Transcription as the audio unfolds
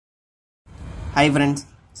Hi friends,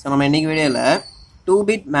 so நம்ம இன்னைக்கு வீடியோல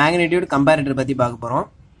 2-bit magnitude comparator பத்தி பார்க்க போறோம்.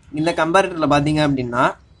 இந்த கம்பேரேட்டர்ல பாத்தீங்க அப்படின்னா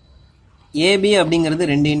AB அப்படிங்கிறது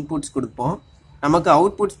ரெண்டு இன்புட்ஸ் கொடுப்போம். நமக்கு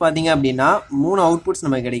அவுட்புட்ஸ் பாத்தீங்க அப்படின்னா மூணு அவுட்புட்ஸ்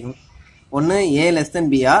நமக்கு கிடைக்கும். ஒன்னு A less than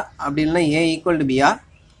B அப்படி இல்லனா A equal to B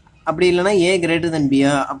அப்படி இல்லனா A greater than B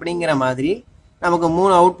அப்படிங்கிற மாதிரி நமக்கு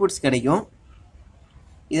மூணு அவுட்புட்ஸ் கிடைக்கும்.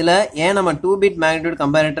 இதுல ஏன் நம்ம 2-bit magnitude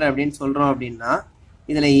comparator அப்படின்னு சொல்றோம் அப்படின்னா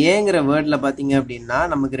இதுல ஏங்கிற வேர்ட்ல பாத்தீங்க அப்படின்னா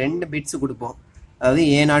நமக்கு ரெண்டு பிட்ஸ் கொடுப்போம். அதாவது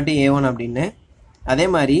A0 A1 அப்படின்னு. அதே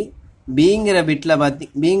மாதிரி பிங்கிற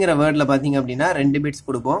வேர்ட்ல பாத்தீங்க அப்படின்னா ரெண்டு பிட்ஸ்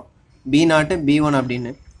கொடுப்போம். B0 B1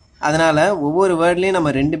 அப்படின்னு. அதனால ஒவ்வொரு வேர்ட்லயும்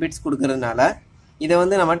நம்ம ரெண்டு பிட்ஸ் கொடுக்கறதுனால இதை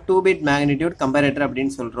வந்து நம்ம 2-bit magnitude comparator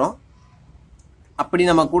அப்படின்னு சொல்றோம். அப்படி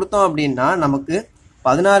நம்ம கொடுத்தோம் அப்படின்னா நமக்கு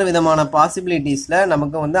 16 விதமான பாசிபிலிட்டிஸ்ல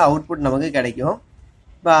நமக்கு வந்து அவுட்புட் நமக்கு கிடைக்கும்.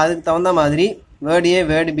 இப்போ அதுக்கு தகுந்த மாதிரி வேர்ட் A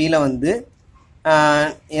வேர்டு Bல வந்து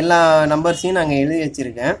எல்லா நம்பர்ஸையும் நாங்கள் எழுதி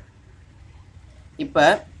வச்சிருக்கேன். இப்போ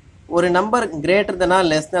ஒரு நம்பர் கிரேட்டர் தானா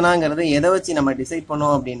லெஸ் தானாங்கிறது எதை வச்சு நம்ம டிசைட்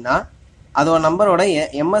பண்ணோம் அப்படின்னா அதோட நம்பரோட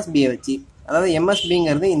எம்எஸ்பியை வச்சு. அதாவது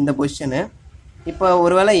எம்எஸ்பிங்கிறது இந்த பொசிஷனு. இப்போ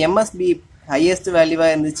ஒருவேளை எம்எஸ்பி ஹையஸ்ட்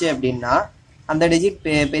வேல்யூவாக இருந்துச்சு அப்படின்னா அந்த டிஜிட்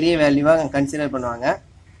பெரிய வேல்யூவாக கன்சிடர் பண்ணுவாங்க.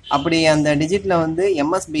 அப்படி அந்த டிஜிட்டில் வந்து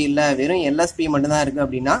எம்எஸ்பி இல்லை வெறும் எல்எஸ்பி மட்டும்தான் இருக்குது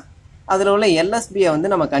அப்படின்னா அதில் உள்ள எல்எஸ்பியை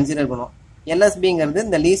வந்து நம்ம கன்சிடர் பண்ணுவோம். எல்எஸ்பிங்கிறது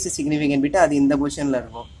இந்த லீஸ்ட் சிக்னிஃபிகன்ட் பிட், அது இந்த பொசிஷனில்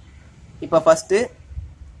இருக்கும். இப்போ ஃபஸ்ட்டு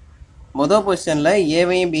மொதல் பொசிஷனில்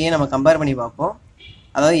ஏவையும் பியையும் நம்ம கம்பேர் பண்ணி பார்ப்போம்.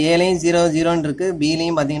 அதாவது ஏலையும் 0 0ன்னு இருக்குது,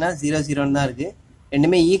 பிலையும் பார்த்தீங்கன்னா 0 0ன்னு தான் இருக்குது.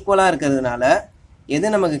 ரெண்டுமே ஈக்குவலாக இருக்கிறதுனால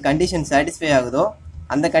எது நமக்கு கண்டிஷன் சாட்டிஸ்ஃபை ஆகுதோ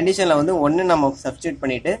அந்த கண்டிஷனில் வந்து ஒன்று நம்ம சப்ஸ்டியூட்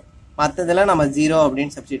பண்ணிவிட்டு மற்றதில் நம்ம 0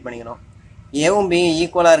 அப்படின்னு சப்ஸ்டியூட் பண்ணிக்கணும். ஏவும் பியும்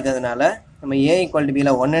ஈக்குவலாக இருக்கிறதுனால நம்ம ஏ ஈக்குவல் டு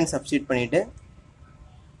பியில் 1ன்னு சப்ஸ்டியூட் பண்ணிவிட்டு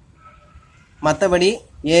மற்றபடி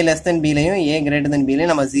A less than Bலையும் A greater than Bலையும்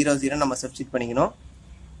நம்ம 0 0 நம்ம சப்ஸ்டியூட் பண்ணிக்கணும்.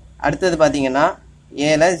 அடுத்தது பார்த்தீங்கன்னா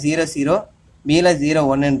ஏல 0 0 Bல 0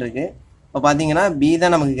 1ன்னு இருக்கு. இப்போ பார்த்தீங்கன்னா B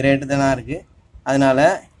தான் நமக்கு கிரேட்டர் தானாக இருக்குது. அதனால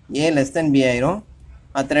A less than B ஆயிரும்.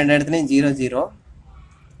 மற்ற ரெண்டு இடத்துலையும் 0 0.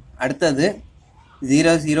 அடுத்தது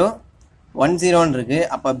 0 0 1 0ன்னு இருக்குது.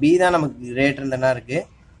 அப்போ B தான் நமக்கு கிரேட்டர் தானாக இருக்குது.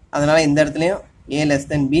 அதனால இந்த இடத்துலையும் A less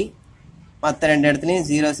than B, மற்ற ரெண்டு இடத்துலையும்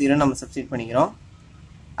 0 0 நம்ம சப்ஸ்டியூட் பண்ணிக்கிறோம்.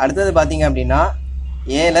 அடுத்தது பார்த்தீங்க அப்படின்னா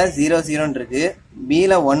ஏல 0 0ன்னு இருக்குது,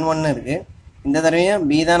 பியில் 1 1 இருக்குது. இந்த தடவையும்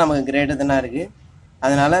B தான் நமக்கு கிரேட்டர் தானாக இருக்குது.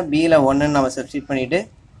 அதனால பியில் 1ன்னு நம்ம சப்ஸ்டியூட் பண்ணிவிட்டு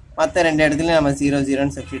மற்ற ரெண்டு இடத்துலையும் நம்ம 0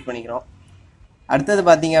 0ன்னு சப்ஸ்டியூட் பண்ணிக்கிறோம். அடுத்தது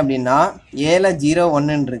பார்த்தீங்க அப்படின்னா ஏல 0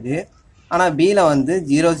 1ன்னு இருக்குது, ஆனால் பியில் வந்து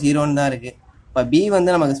 0 0ன்னு தான் இருக்குது. இப்போ B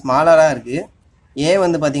வந்து நமக்கு ஸ்மாலராக இருக்குது, A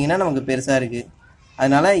வந்து பார்த்தீங்கன்னா நமக்கு பெருசாக இருக்குது.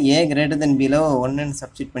 அதனால A கிரேட்டர் தென் Bயில் 1ன்னு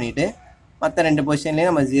சப்ஸ்டியூட் பண்ணிவிட்டு மற்ற ரெண்டு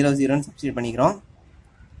பொசிஷன்லேயும் நம்ம 0 0ன்னு சப்ஸ்டியூட் பண்ணிக்கிறோம்.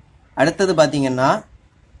 அடுத்தது பார்த்தீங்கன்னா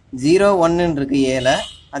 0 1ன்னு இருக்குது ஏல,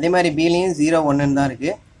 அதே மாதிரி பிலையும் 0 1ன்னு தான்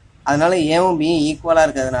இருக்குது. அதனால ஏவும் பியும் ஈக்குவலாக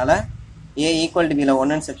இருக்கிறதுனால A ஈக்குவல் டு பியில்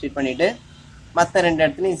 1ன்னு சப்ஸ்டியூட் பண்ணிவிட்டு மற்ற ரெண்டு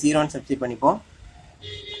இடத்துலையும் 0ன்னு சப்ஸ்டியூட் பண்ணிப்போம்.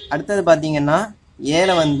 அடுத்தது பார்த்தீங்கன்னா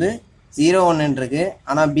ஏல வந்து 0 1ன்னு இருக்குது,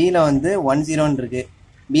 ஆனால் பியில் வந்து 1 0ன்னு இருக்குது.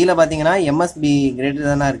 பியில் பார்த்தீங்கன்னா எம்எஸ்பி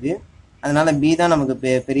கிரேட்டர் தானே இருக்குது. அதனால B தான் நமக்கு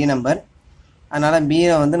பெரிய நம்பர். அதனால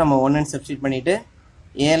பியை வந்து நம்ம 1ன்னு சப்ஸ்டியூட் பண்ணிவிட்டு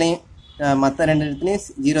ஏலையும் மற்ற ரெண்டு இடத்துலையும்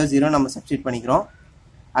 0 0 நம்ம சப்ஸ்டியூட் பண்ணிக்கிறோம்.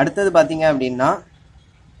 அடுத்தது பார்த்தீங்க அப்படின்னா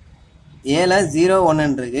ஏல 0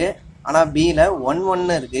 1ன்னு இருக்குது, ஆனால் பியில் 1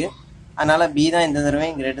 1 இருக்குது. அதனால் B தான் இந்த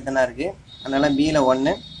தடவையும் கிரேட்டர் தானே இருக்குது. அதனால் பியில்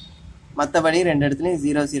 1, மற்றபடி ரெண்டு இடத்துலையும்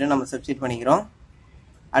 0 0 நம்ம சப்ஸ்டியூட் பண்ணிக்கிறோம்.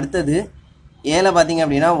 அடுத்தது ஏல பார்த்தீங்க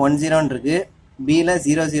அப்படின்னா 1 0ன்னு இருக்குது, பியில்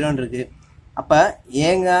 0 0ன்னு இருக்குது. அப்போ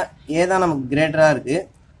ஏ தான் நமக்கு கிரேட்டராக இருக்குது.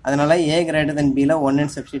 அதனால் A கிரேட்டர் தென் Bயில்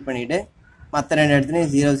 1ன்னு சப்ஸ்டியூட் பண்ணிவிட்டு மற்ற ரெண்டு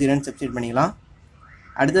இடத்துலையும் 0 0ன்னு சப்ஸ்டியூட் பண்ணிக்கலாம்.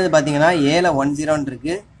 அடுத்தது பார்த்தீங்கன்னா ஏல 1 0ன்னு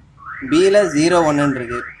இருக்குது, பியில் 0 1ன்னு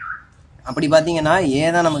இருக்குது. அப்படி பார்த்தீங்கன்னா A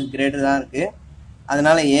தான் நமக்கு கிரேட்டராக இருக்குது.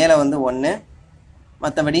 அதனால ஏல வந்து 1,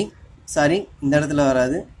 மற்றபடி இந்த இடத்துல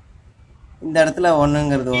வராது, இந்த இடத்துல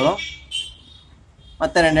 1ங்கிறது வரும்.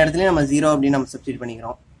 மற்ற ரெண்டு இடத்துலையும் நம்ம 0 அப்படின்னு நம்ம சப்ஸ்டியூட்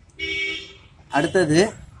பண்ணிக்கிறோம். அடுத்தது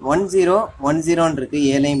 1 0 1 0ன்னு இருக்குது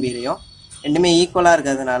ஏலையும் பிலையும், ரெண்டுமே ஈக்குவலாக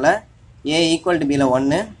இருக்கிறதுனால A ஈக்குவல் டு பியில்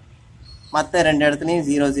 1, மற்ற ரெண்டு இடத்துலையும்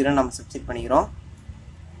 0 0 நம்ம சப்ஸ்டியூட் பண்ணிக்கிறோம்.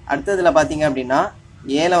 அடுத்ததில் பார்த்தீங்க அப்படின்னா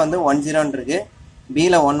ஏல வந்து 1 0ன்னு இருக்குது,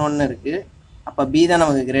 பியில் 1 1 இருக்குது. அப்போ B தான்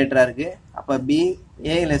நமக்கு கிரேட்டராக இருக்குது. அப்போ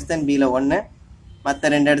A less than Bயில் 1, மற்ற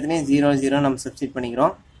ரெண்டு இடத்துலையும் 0 0 நம்ம சப்ஸ்டியூட்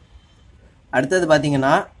பண்ணிக்கிறோம். அடுத்தது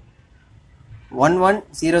பார்த்தீங்கன்னா 1 1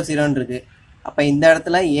 0 0ன்னு இருக்குது. அப்போ இந்த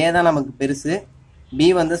இடத்துல A தான் நமக்கு பெருசு,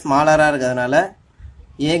 B வந்து ஸ்மாலராக இருக்கிறதுனால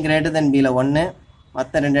A கிரேட்டர் தென் Bயில் 1,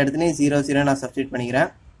 மற்ற ரெண்டு இடத்துலையும் 0 0 நான் சப்ஸ்டியூட்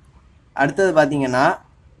பண்ணிக்கிறேன். அடுத்தது பார்த்தீங்கன்னா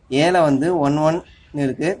ஏல வந்து 1 1ன்னு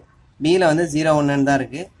இருக்குது, பியில் வந்து 0 1ன்னு தான்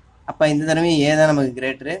இருக்குது. அப்போ இந்த தடவை A தான் நமக்கு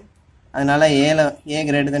கிரேட்டரு. அதனால A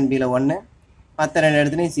கிரேட்டர் தென் Bயில் 1, மற்ற ரெண்டு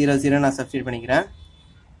இடத்துலையும் 0 0 நான் சப்ஸ்டியூட் பண்ணிக்கிறேன்.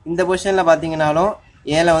 இந்த பொசிஷனில் பார்த்தீங்கன்னாலும்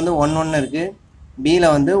ஏல வந்து 1 1 இருக்குது,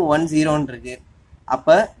 பியில் வந்து 1 0 இருக்குது.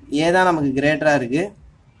 அப்போ ஏ தான் நமக்கு கிரேட்டராக இருக்குது.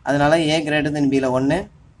 அதனால் ஏ கிரேட்டர் தென் பியில் 1,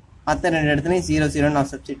 மற்ற ரெண்டு இடத்துலையும் 0 0 நான்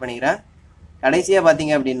சப்ஸ்டியூட் பண்ணிக்கிறேன். கடைசியாக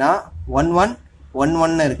பார்த்தீங்க அப்படின்னா 1 1 1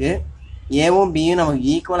 1 இருக்குது. ஏவும் பியும் நமக்கு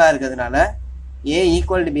ஈக்குவலாக இருக்கிறதுனால ஏ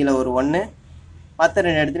ஈக்குவல் டு பியில் ஒரு 1, மற்ற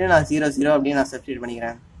ரெண்டு இடத்துலையும் நான் 0 0 அப்படின்னு நான் சப்ஸ்டியூட்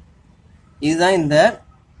பண்ணிக்கிறேன். இதுதான் இந்த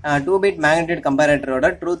 2-bit மேக்னிட்யூட் கம்பேரேட்டரோட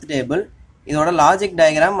ட்ரூத் டேபிள். இதோட லாஜிக்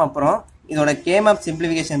டயக்ராம் அப்புறம் இதோட கேமப்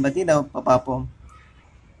சிம்பிளிஃபிகேஷன் பற்றி இதை பார்ப்போம்.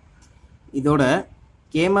 இதோட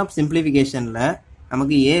கேமப் சிம்பிளிஃபிகேஷனில்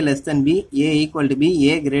நமக்கு a less than B, A equal to be,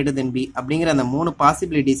 A greater than B அப்படிங்கிற அந்த 3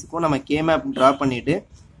 பாசிபிலிட்டிஸுக்கும் நம்ம கேமப் ட்ரா பண்ணிவிட்டு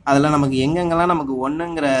அதில் நமக்கு எங்கெங்கெல்லாம் நமக்கு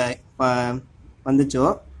 1ங்கிற வந்துச்சோ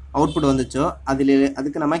அவுட்புட் வந்துச்சோ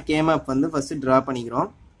அதுக்கு நம்ம கேமப் வந்து ஃபஸ்ட்டு ட்ரா பண்ணிக்கிறோம்.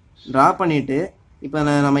 ட்ரா பண்ணிவிட்டு இப்போ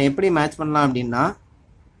நம்ம எப்படி மேட்ச் பண்ணலாம் அப்படின்னா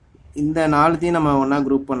இந்த 4த்தையும் நம்ம ஒன்றா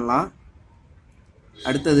குரூப் பண்ணலாம்.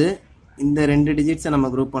 அடுத்தது இந்த 2 டிஜிட்ஸை நம்ம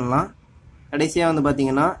குரூப் பண்ணலாம். கடைசியாக வந்து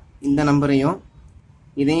பார்த்திங்கன்னா இந்த நம்பரையும்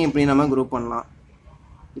இதையும் இப்படி நம்ம குரூப் பண்ணலாம்.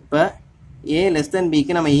 இப்போ ஏ லெஸ் தென்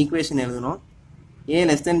பிக்கு நம்ம ஈக்குவேஷன் எழுதணும். ஏ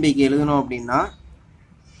லெஸ் தென் பிக்கு எழுதணும் அப்படின்னா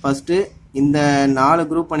ஃபஸ்ட்டு இந்த 4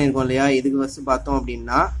 குரூப் பண்ணியிருக்கோம் இல்லையா, இதுக்கு ஃபஸ்ட்டு பார்த்தோம்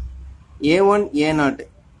அப்படின்னா A1 A0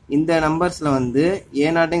 இந்த நம்பர்ஸில் வந்து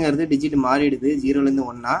A0ங்கிறது டிஜிட் மாறிடுது 0லேருந்து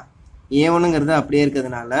 1, A1ங்கிறது அப்படியே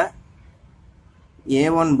இருக்கிறதுனால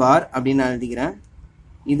A1 பார் அப்படின்னு நான் எழுதிக்கிறேன்.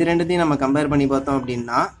 இது ரெண்டுத்தையும் நம்ம கம்பேர் பண்ணி பார்த்தோம்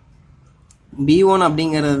அப்படின்னா B1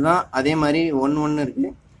 அப்படிங்கிறது தான் அதே மாதிரி 1 1 இருக்குது.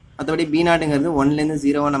 மற்றபடி B0ங்கிறது 1லேருந்து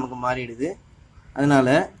 0 நமக்கு மாறிடுது.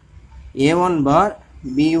 அதனால் A1 பார்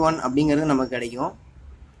B1 அப்படிங்கிறது நமக்கு கிடைக்கும்.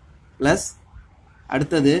 ப்ளஸ்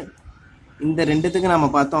அடுத்தது இந்த ரெண்டுத்துக்கு நம்ம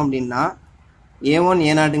பார்த்தோம் அப்படின்னா A1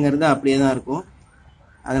 A0ங்கிறது அப்படியே தான் இருக்கும்.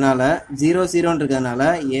 அதனால் 0 0 இருக்கிறதுனால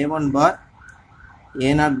A1 பார்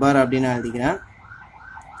A0 பார் அப்படின்னு நான் எழுதிக்கிறேன்.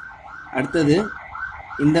 அடுத்தது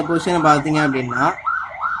இந்த பொசிஷனை பார்த்தீங்க அப்படின்னா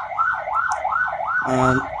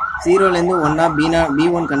 0லேருந்து 1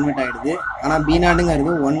 B1 கன்வெர்ட் ஆகிடுது. ஆனால்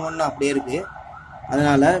B0ங்கிறது 1 1 அப்படியே இருக்குது.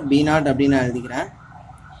 அதனால் B0 அப்படின்னு நான் எழுதிக்கிறேன்.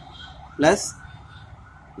 ப்ளஸ்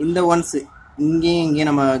இந்த ஒன்ஸு இங்கேயும்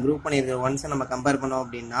நம்ம குரூப் பண்ணியிருக்கிற ஒன்ஸை நம்ம கம்பேர் பண்ணோம்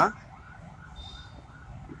அப்படின்னா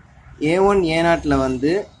A1 A0ல்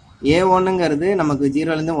வந்து A1ங்கிறது நமக்கு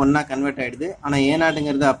 0லேருந்து 1 கன்வெர்ட் ஆகிடுது. ஆனால்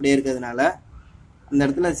A0ங்கிறது அப்படியே இருக்கிறதுனால அந்த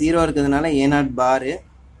இடத்துல 0 இருக்கிறதுனால A0 பாரு.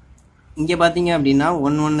 இங்கே பார்த்தீங்க அப்படின்னா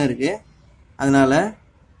 1 1 இருக்குது. அதனால்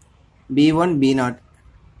B1 B0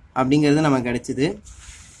 அப்படிங்கிறது நமக்கு கிடைச்சிது.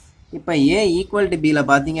 இப்போ A ஈக்குவல் டு பியில்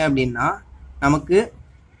பார்த்தீங்க அப்படின்னா நமக்கு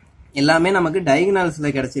எல்லாமே நமக்கு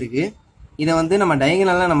டயகனல்ஸில் கிடச்சிருக்கு. இதை வந்து நம்ம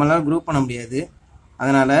டயகனலாக நம்மளால் குரூப் பண்ண முடியாது.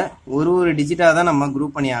 அதனால் ஒரு டிஜிட்டாக தான் நம்ம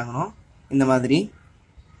குரூப் பண்ணி ஆகணும். இந்த மாதிரி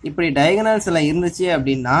இப்படி டயகனல்ஸில் இருந்துச்சு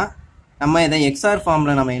அப்படின்னா நம்ம இதை எக்ஸ்ஆர்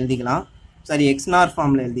ஃபார்மில் நம்ம எழுதிக்கலாம், சாரி எக்ஸ்நார்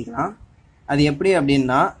ஃபார்மில் எழுதிக்கலாம். அது எப்படி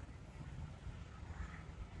அப்படின்னா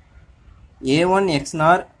A1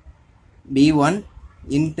 XNOR B1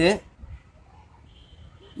 into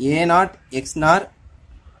A0 XNOR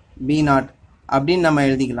B0 அப்படின்னு நம்ம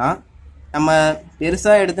எழுதிக்கலாம். நம்ம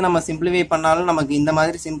பெருசாக எடுத்து நம்ம சிம்பிளிஃபை பண்ணாலும் நமக்கு இந்த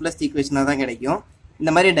மாதிரி சிம்பிளஸ்ட் ஈக்குவேஷனாக தான் கிடைக்கும்.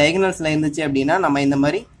 இந்த மாதிரி டயகனல்ஸில் இருந்துச்சு அப்படின்னா நம்ம இந்த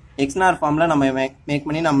மாதிரி எக்ஸ்நார் ஃபார்மில் நம்ம மேக்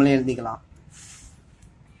பண்ணி நம்மளே எழுதிக்கலாம்.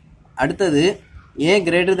 அடுத்தது A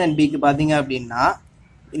கிரேட்டர் தென் பிக்கு பார்த்தீங்க அப்படின்னா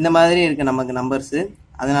இந்த மாதிரி இருக்குது நமக்கு நம்பர்ஸு.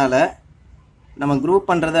 அதனால் நம்ம குரூப்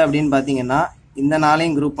பண்ணுறது அப்படின்னு பார்த்தீங்கன்னா இந்த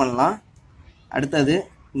 4ஐயும் குரூப் பண்ணலாம். அடுத்தது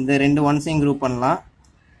இந்த 2 ஒன்ஸையும் குரூப் பண்ணலாம்.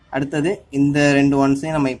 அடுத்தது இந்த 2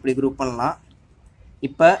 ஒன்ஸையும் நம்ம இப்படி குரூப் பண்ணலாம்.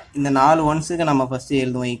 இப்போ இந்த 4 ஒன்ஸுக்கு நம்ம ஃபஸ்ட்டு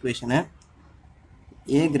எழுதுவோம் equation.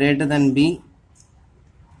 A greater than B,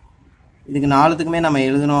 இதுக்கு 4த்துக்குமே நம்ம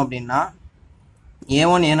எழுதணும் அப்படின்னா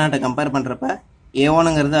A1 A0 கம்பேர் பண்ணுறப்ப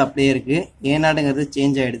A1ங்கிறது அப்படியே இருக்குது, A0ங்கிறது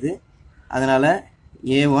சேஞ்ச் ஆகிடுது. அதனால்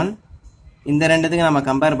A1 இந்த ரெண்டுத்துக்கு நம்ம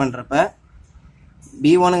கம்பேர் பண்ணுறப்ப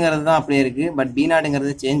B1ங்கிறது தான் அப்படியே இருக்குது, பட்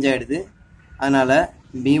B0ங்கிறது சேஞ்ச் ஆகிடுது. அதனால்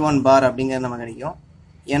B1 பார் அப்படிங்கிறது நம்ம கிடைக்கும்.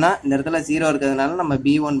 ஏன்னா இந்த இடத்துல 0 இருக்கிறதுனால நம்ம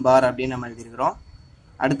B1 பார் அப்படின்னு நம்ம எழுதியிருக்கிறோம்.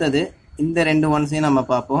 அடுத்தது இந்த 2 ஒன்ஸையும் நம்ம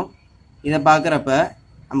பார்ப்போம். இதை பார்க்குறப்ப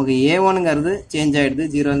நமக்கு A1ங்கிறது சேஞ்ச் ஆகிடுது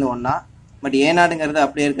 0லேருந்து 1, பட் A0ங்கிறது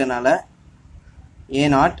அப்படியே இருக்கிறதுனால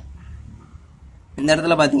A0. இந்த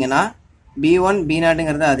இடத்துல பார்த்தீங்கன்னா B1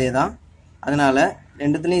 B0ங்கிறது அதே தான். அதனால்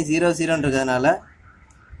ரெண்டுத்துலேயும் 0 0 இருக்கிறதுனால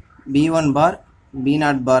B1 பார்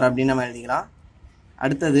B0 பார் அப்படின்னு நம்ம எழுதிக்கலாம்.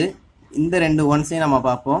 அடுத்தது இந்த 2 ஒன்ஸையும் நம்ம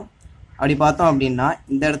பார்ப்போம். அப்படி பார்த்தோம் அப்படின்னா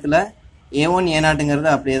இந்த இடத்துல A1 A0ங்கிறது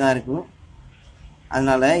அப்படியே தான் இருக்கும்.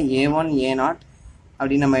 அதனால் A1 A0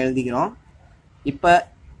 அப்படின்னு நம்ம எழுதிக்கிறோம். இப்போ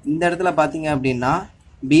இந்த இடத்துல பார்த்தீங்க அப்படின்னா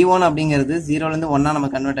B1 அப்படிங்கிறது 0லேருந்து 1 நம்ம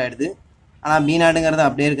கன்வெர்ட் ஆகிடுது. ஆனால் B0ங்கிறது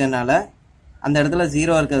அப்படியே இருக்கிறதுனால அந்த இடத்துல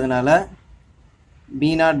 0 இருக்கிறதுனால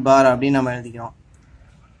B0 பார் அப்படின்னு நம்ம எழுதிக்கிறோம்.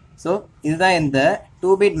 ஸோ இதுதான் இந்த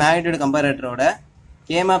 2-bit magnitude கம்பேரேட்டரோட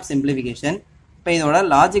K-map சிம்பிளிஃபிகேஷன். இப்போ இதோட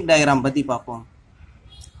லாஜிக் டயக்ராம் பற்றி பார்ப்போம்.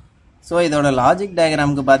 ஸோ இதோட லாஜிக்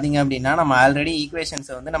டயக்ராமுக்கு பார்த்தீங்க அப்படின்னா நம்ம ஆல்ரெடி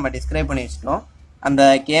ஈக்குவேஷன்ஸை வந்து நம்ம டிஸ்கிரைப் பண்ணி வச்சிட்டோம். அந்த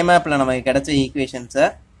K-mapல நமக்கு கிடைச்ச ஈக்குவேஷன்ஸை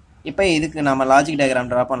இப்போ இதுக்கு நம்ம லாஜிக் டயக்ராம்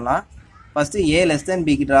ட்ரா பண்ணலாம். ஃபஸ்ட்டு A less than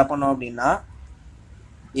Bக்கு ட்ரா பண்ணோம் அப்படின்னா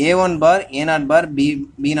A1 பார் A0 பார்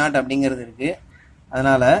B0 அப்படிங்கிறது இருக்குது.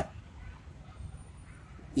 அதனால்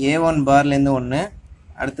A1 பார்லேருந்து 1,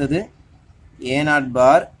 அடுத்தது A0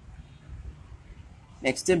 பார்,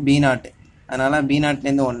 நெக்ஸ்ட்டு B0. அதனால்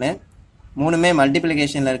B0லேருந்து 1, மூணுமே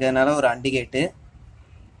மல்டிப்ளிகேஷனில் இருக்கிறதுனால ஒரு அண்டிகேட்டு.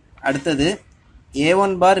 அடுத்தது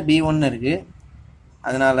A1 பார் B1 இருக்குது.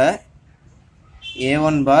 அதனால்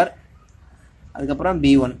A1 பார் அதுக்கப்புறம்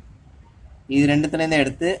B1, இது ரெண்டுத்துலேருந்து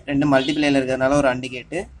எடுத்து ரெண்டு மல்டிப்ளையில் இருக்கிறதுனால ஒரு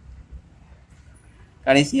அண்டிகேட்டு.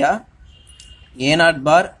 கடைசியாக A0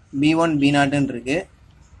 பார் B1 B0ன்னு இருக்குது.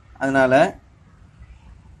 அதனால்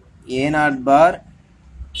A0 பார்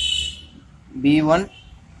B1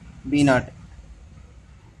 B0,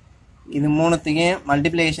 இது மூணுத்துக்கும்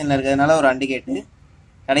மல்டிப்ளிகேஷனில் இருக்கிறதுனால ஒரு அண்டிகேட்டு.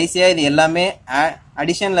 கடைசியாக இது எல்லாமே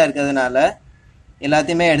அடிஷனில் இருக்கிறதுனால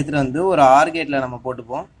எல்லாத்தையுமே எடுத்துகிட்டு வந்து ஒரு ஆர் கேட்டில் நம்ம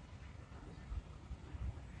போட்டுப்போம்.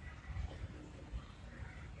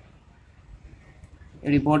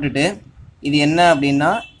 இப்படி போட்டுட்டு இது என்ன அப்படின்னா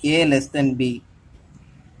A less than B.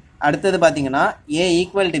 அடுத்தது பார்த்தீங்கன்னா A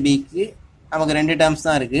equal to Bக்கு நமக்கு ரெண்டு டேர்ம்ஸ்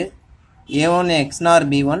தான் இருக்குது. A1 XNOR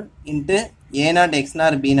B1 into A0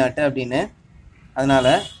 XNOR B0 அப்படின்னு.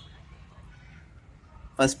 அதனால்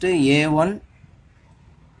ஃபஸ்ட்டு A1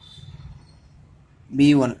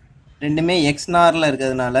 B1 ரெண்டுமே XNORல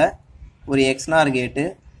இருக்கிறதுனால ஒரு XNOR கேட்டு.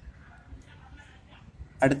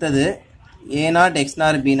 அடுத்தது A0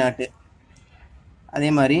 XNOR B0, அதே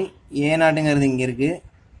மாதிரி A0ங்கிறது இங்கே இருக்குது,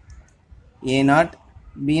 A0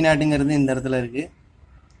 B0ங்கிறது இந்த இடத்துல இருக்குது.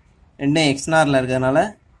 ரெண்டும் XNORல இருக்கிறதுனால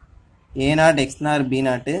A0 XNOR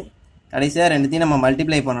B0. கடைசியாக ரெண்டுத்தையும் நம்ம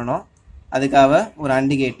மல்டிப்ளை பண்ணணும், அதுக்காக ஒரு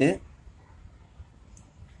அண்டிகேட்டு.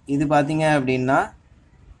 இது பார்த்தீங்க அப்படின்னா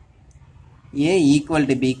A equal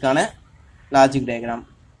to Bக்கான logic diagram.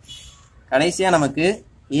 கடைசியாக நமக்கு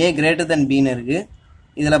A greater than Bன்னு இருக்குது.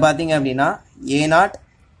 இதில் பார்த்தீங்க அப்படின்னா A0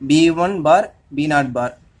 B1 பார் B0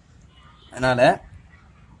 பார். அதனால்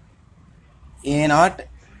A0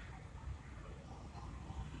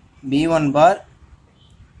 B1 பார்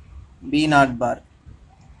B0 பார்,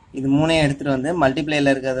 இது மூணையும் எடுத்துகிட்டு வந்து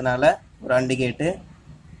மல்டிப்ளையில் இருக்கிறதுனால ஒரு அண்டிகேட்டு.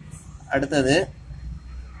 அடுத்தது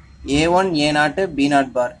A1 A0 B0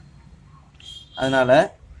 பார். அதனால்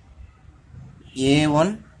A1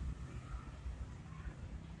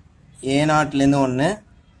 A0லேருந்து 1,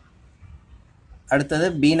 அடுத்தது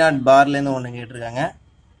B0 பார்லேருந்து 1 கேட்டிருக்காங்க.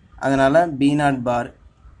 அதனால் B0 பார்,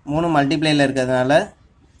 மூணு மல்டிப்ளையில் இருக்கிறதுனால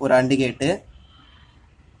ஒரு அண்டிகேட்டு.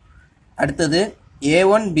 அடுத்தது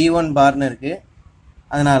A1 B1 பார்னு இருக்குது.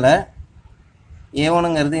 அதனால்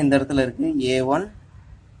A1ங்கிறது இந்த இடத்துல இருக்குது, A1,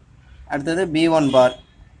 அடுத்தது B1 பார்,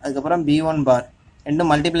 அதுக்கப்புறம் B1 பார்,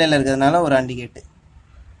 ரெண்டும் மல்டிப்ளையில் இருக்கிறதுனால ஒரு அண்டிகேட்டு.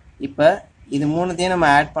 இப்போ இது மூணுத்தையும் நம்ம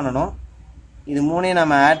ஆட் பண்ணணும். இது மூணையும்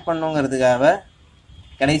நம்ம ஆட் பண்ணணுங்கிறதுக்காக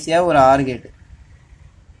கடைசியாக ஒரு ஆர் கேட்டு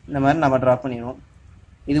இந்த மாதிரி நம்ம ட்ரா பண்ணிடுவோம்.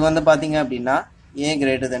 இது வந்து பார்த்தீங்க அப்படின்னா A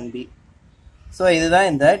greater than B. So இதுதான்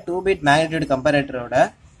இந்த 2-bit magnitude கம்பேரேட்டரோட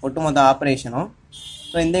ஒட்டுமொத்த ஆப்ரேஷனும்.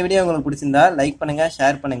 ஸோ இந்த வீடியோ உங்களுக்கு பிடிச்சிருந்தா லைக் பண்ணுங்கள்,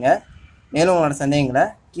 ஷேர் பண்ணுங்கள். மேலும் உங்களோட சந்தேகங்களை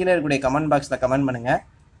கீழே இருக்கக்கூடிய கமெண்ட் பாக்ஸில் கமெண்ட் பண்ணுங்கள்.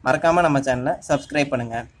 மறக்காமல் நம்ம சேனலை சப்ஸ்கிரைப்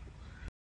பண்ணுங்கள்.